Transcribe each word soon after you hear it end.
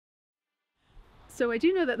So I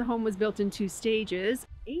do know that the home was built in 2 stages,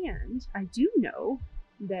 and I do know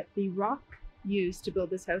that the rock used to build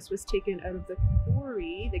this house was taken out of the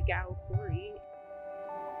quarry, the Gow quarry.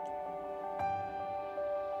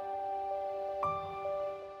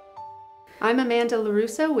 I'm Amanda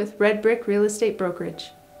Lirusso with Red Brick Real Estate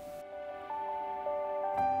Brokerage.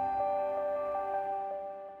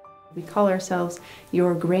 We call ourselves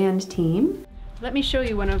your grand team. Let me show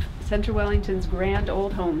you one of Central Wellington's grand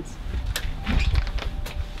old homes.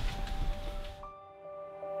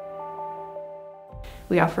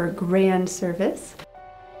 We offer grand service.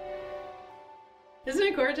 Isn't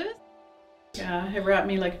it gorgeous? Yeah, it wrapped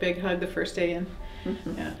me like a big hug the first day in.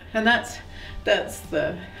 Yeah, and that's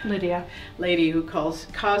the Lidia lady who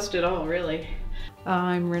caused it all, really.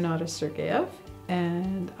 I'm Renata Sergejew,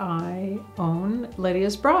 and I own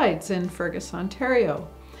Lidia's Brides in Fergus, Ontario.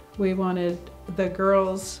 We wanted the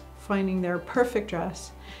girls finding their perfect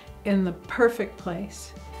dress in the perfect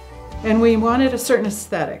place. And we wanted a certain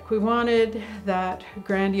aesthetic. We wanted that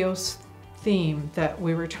grandiose theme that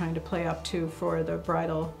we were trying to play up to for the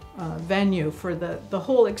bridal venue, for the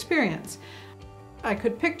whole experience. I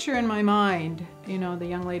could picture in my mind, you know, the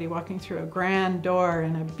young lady walking through a grand door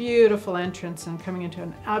and a beautiful entrance and coming into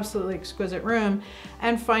an absolutely exquisite room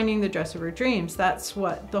and finding the dress of her dreams. That's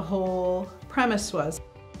what the whole premise was.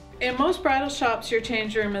 In most bridal shops, your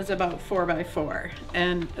change room is about 4 by 4,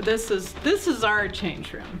 and this is our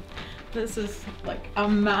change room. This is like a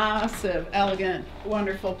massive, elegant,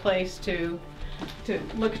 wonderful place to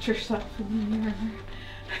look at yourself in the mirror.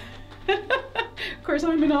 Of course,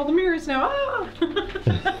 I'm in all the mirrors now. Ah!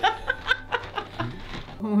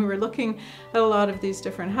 When we were looking at a lot of these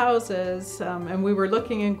different houses, and we were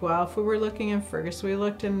looking in Guelph, we were looking in Fergus, we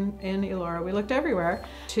looked in Elora, we looked everywhere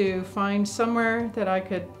to find somewhere that I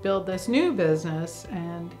could build this new business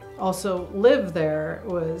and also live there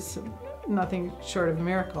was nothing short of a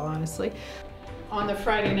miracle, honestly. On the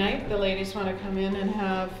Friday night, the ladies want to come in and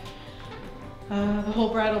have the whole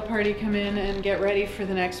bridal party come in and get ready for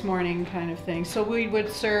the next morning kind of thing. So we would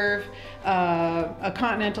serve a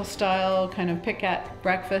continental style kind of pick-at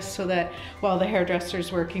breakfast so that while the hairdresser's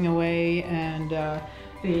working away and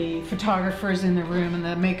the photographer's in the room and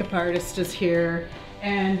the makeup artist is here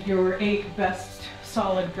and your 8 best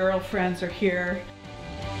solid girlfriends are here.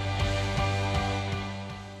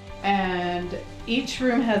 And each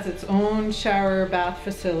room has its own shower, bath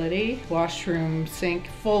facility, washroom, sink,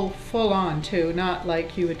 full on too, not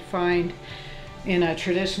like you would find in a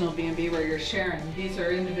traditional B&B where you're sharing. These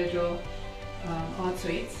are individual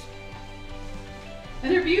en-suites.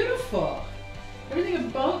 And they're beautiful. Everything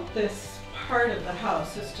about this part of the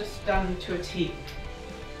house is just done to a T.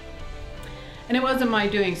 And it wasn't my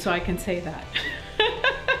doing, so I can say that.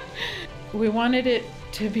 We wanted it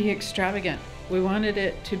to be extravagant. We wanted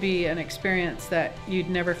it to be an experience that you'd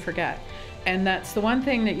never forget. And that's the one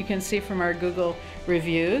thing that you can see from our Google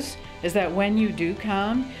reviews, is that when you do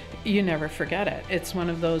come, you never forget it. It's one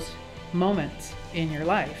of those moments in your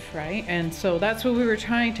life, right? And so that's what we were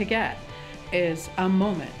trying to get, is a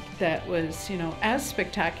moment that was, you know, as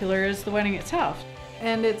spectacular as the wedding itself.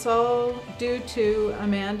 And it's all due to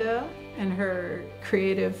Amanda and her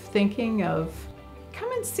creative thinking of, come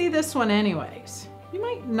and see this one anyways. You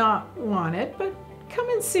might not want it, but come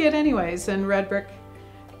and see it anyways. And Red Brick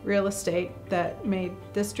Real Estate that made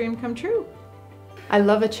this dream come true. I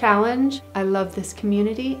love a challenge, I love this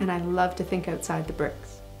community, and I love to think outside the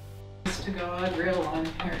bricks. Honest to God, real one,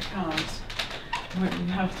 here it comes. You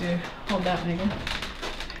have to hold that, Megan.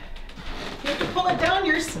 You have to pull it down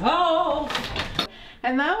yourself.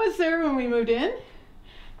 And that was there when we moved in,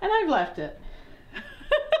 and I've left it.